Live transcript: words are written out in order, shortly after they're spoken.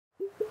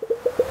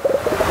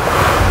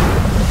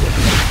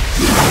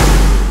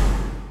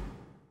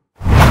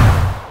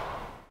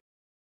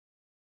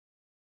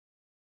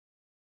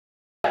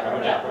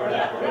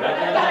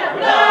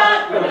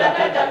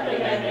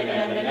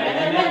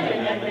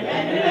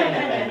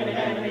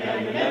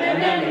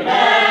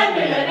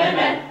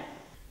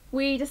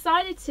We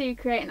decided to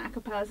create an a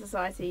cappella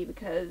society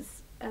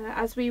because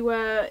as we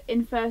were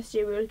in first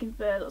year we were looking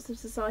for lots of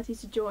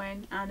societies to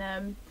join,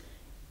 and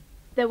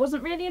there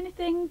wasn't really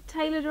anything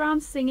tailored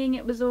around singing.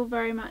 It was all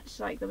very much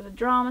like there was a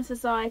drama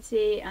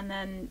society and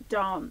then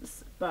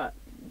dance, but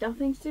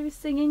nothing to do with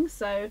singing,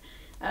 so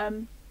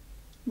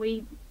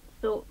we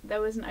thought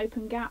there was an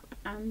open gap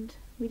and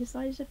we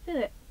decided to fill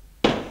it.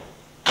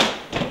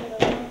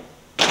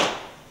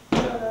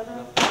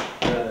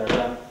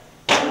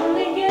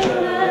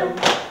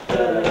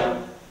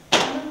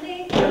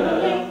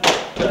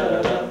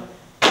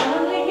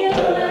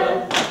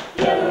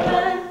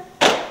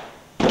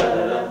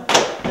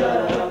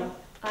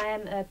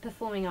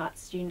 Performing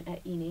arts student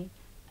at uni,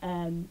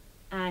 and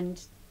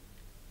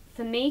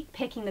for me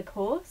picking the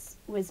course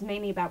was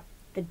mainly about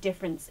the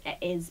difference it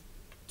is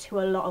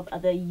to a lot of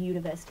other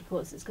university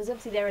courses, because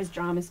obviously there is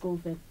drama school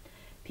for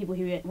people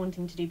who are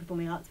wanting to do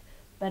performing arts,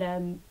 but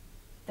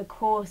the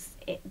course,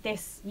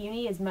 this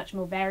uni is much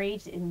more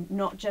varied in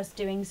not just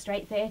doing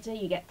straight theatre.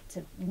 You get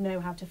to know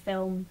how to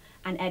film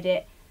and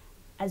edit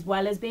as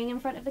well as being in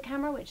front of the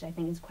camera, which I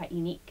think is quite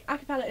unique.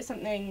 Acapella is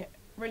something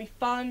really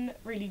fun,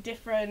 really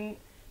different,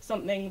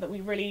 something that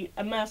we really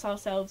immerse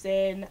ourselves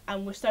in,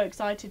 and we're so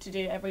excited to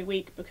do every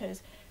week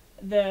because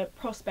the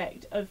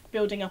prospect of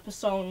building up a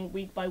song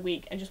week by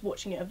week and just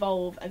watching it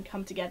evolve and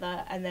come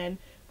together, and then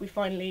we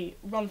finally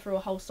run through a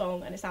whole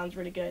song and it sounds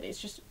really good. It's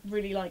just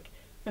really like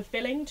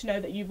fulfilling to know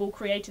that you've all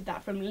created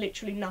that from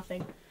literally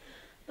nothing.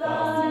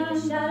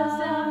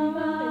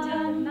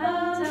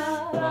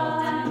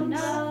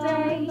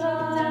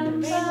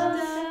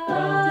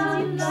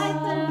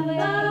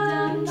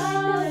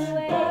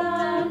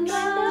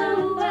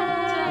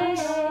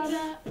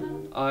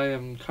 I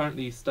am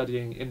currently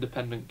studying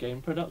independent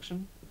game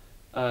production,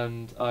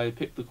 and I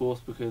picked the course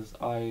because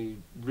I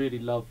really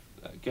love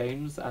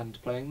games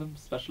and playing them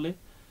especially,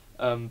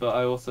 but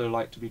I also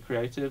like to be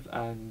creative,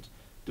 and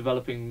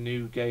developing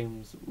new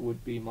games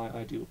would be my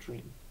ideal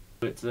dream.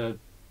 It's a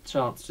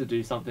chance to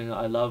do something that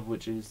I love,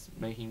 which is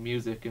making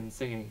music and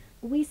singing.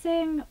 We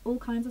sing all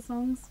kinds of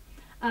songs.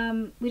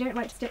 We don't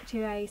like to stick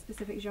to a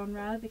specific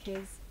genre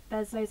because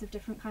there's loads of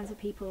different kinds of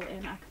people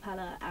in a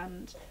cappella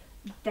and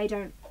they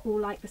don't all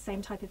like the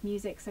same type of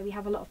music, so we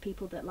have a lot of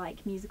people that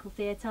like musical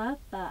theatre,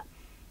 but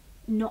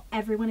not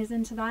everyone is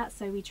into that,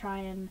 so we try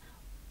and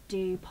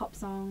do pop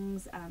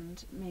songs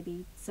and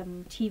maybe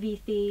some TV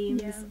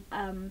themes,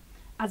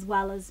 as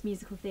well as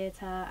musical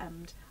theatre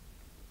and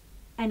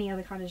any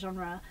other kind of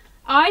genre.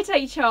 I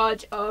take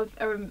charge of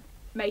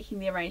making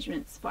the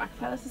arrangements for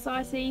Acapella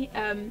Society.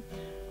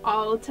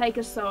 I'll take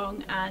a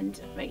song and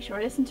make sure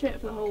I listen to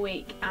it for the whole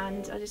week,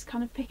 and I just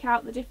kind of pick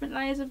out the different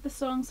layers of the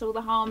song, so all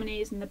the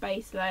harmonies and the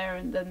bass layer,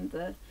 and then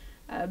the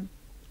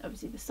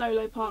obviously the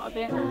solo part of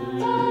it.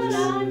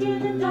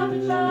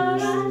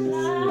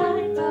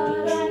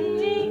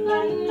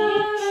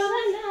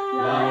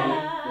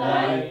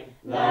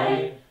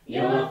 Light,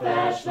 you're my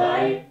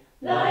flashlight.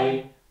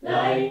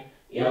 Light,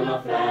 you're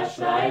my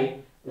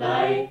flashlight.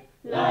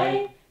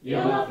 Light,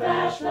 you're my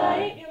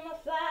flashlight.